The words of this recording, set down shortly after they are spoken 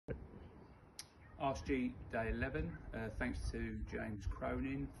RSG Day 11, thanks to James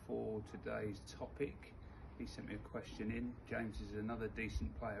Cronin for today's topic. He sent me a question in. James is another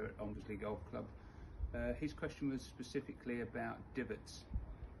decent player at Ombersley Golf Club. His question was specifically about divots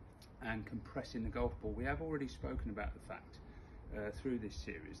and compressing the golf ball. We have already spoken about the fact through this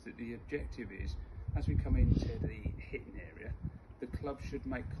series that the objective is, as we come into the hitting area, the club should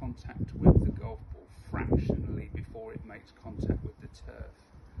make contact with the golf ball fractionally before it makes contact with the turf.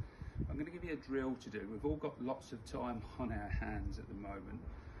 I'm going to give you a drill to do. We've all got lots of time on our hands at the moment.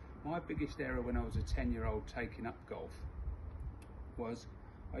 My biggest error when I was a 10-year-old taking up golf was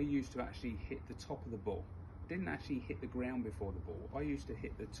I used to actually hit the top of the ball. Didn't actually hit the ground before the ball. I used to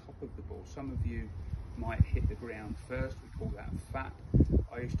hit the top of the ball. Some of you might hit the ground first. We call that fat.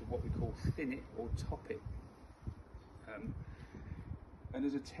 I used to what we call thin it or top it. And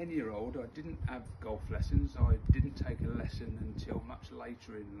as a 10-year-old, I didn't have golf lessons. I didn't take a lesson until much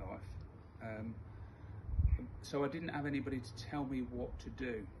later in life. So I didn't have anybody to tell me what to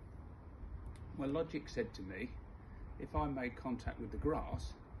do. My logic said to me, if I made contact with the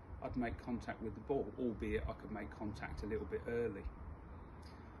grass, I'd make contact with the ball, albeit I could make contact a little bit early.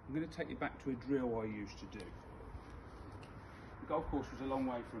 I'm going to take you back to a drill I used to do. The golf course was a long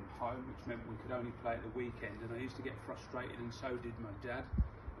way from home, which meant we could only play at the weekend, and I used to get frustrated, and so did my dad,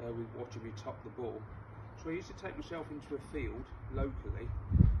 with watching me top the ball. So I used to take myself into a field locally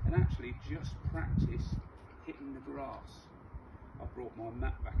and actually just practice hitting the grass. I brought my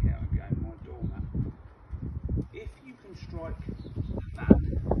mat back out again, my doormat. If you can strike the mat,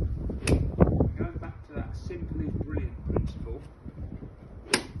 going back to that simple is brilliant principle,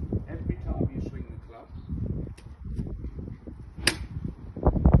 every time you swing the club,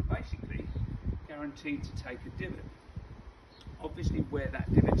 basically guaranteed to take a divot. Obviously where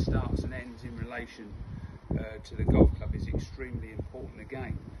that divot starts and ends in relation to the golf club is extremely important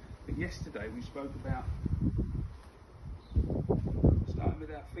again. But yesterday we spoke about starting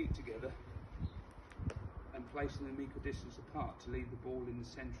with our feet together and placing them equal distance apart to leave the ball in the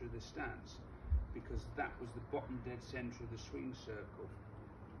centre of the stance, because that was the bottom dead centre of the swing circle.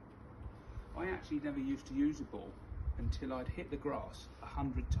 I actually never used to use a ball until I'd hit the grass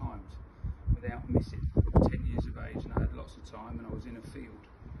 100 times without missing. I was 10 years of age and I had lots of time and I was in a field.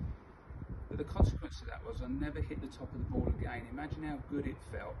 But the consequence of that was I never hit the top of the ball again. Imagine how good it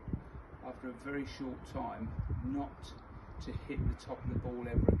felt after a very short time not to hit the top of the ball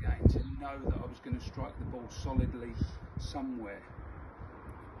ever again, to know that I was going to strike the ball solidly somewhere.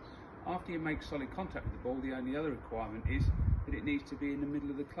 After you make solid contact with the ball, the only other requirement is that it needs to be in the middle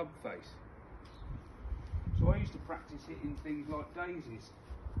of the club face. So I used to practice hitting things like daisies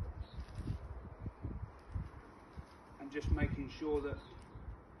and just making sure that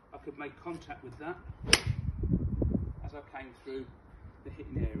I could make contact with that as I came through the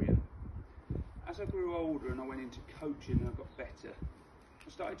hitting area. As I grew older and I went into coaching and I got better, I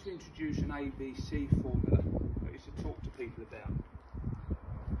started to introduce an ABC formula that I used to talk to people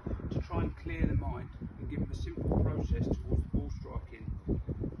about, to try and clear the mind and give them a simple process towards ball striking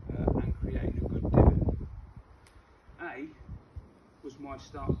and creating a good divot. A was my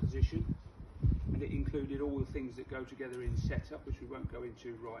start position, and it included all the things that go together in setup, which we won't go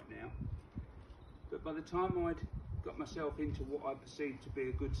into right now. But by the time I'd got myself into what I perceived to be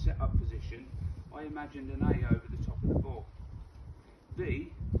a good setup position, I imagined an A over the top of the ball.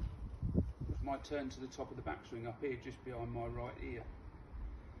 B was my turn to the top of the backswing up here, just behind my right ear.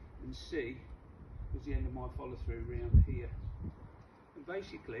 And C was the end of my follow through round here. And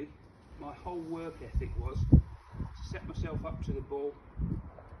basically, my whole work ethic was to set myself up to the ball,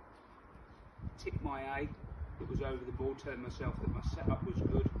 tick my A that was over the ball, telling myself that my setup was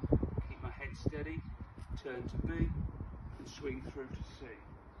good, keep my head steady, turn to B and swing through to C.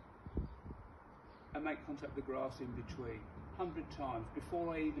 And make contact with the grass in between 100 times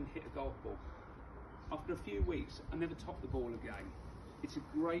before I even hit a golf ball. After a few weeks, I never topped the ball again. It's a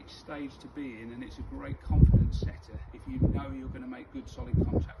great stage to be in, and it's a great confidence setter if you know you're going to make good solid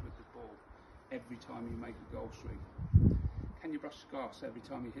contact with the ball every time you make a golf swing. Can you brush the grass every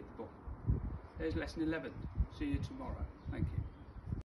time you hit the ball? There's lesson 11. See you tomorrow. Thank you.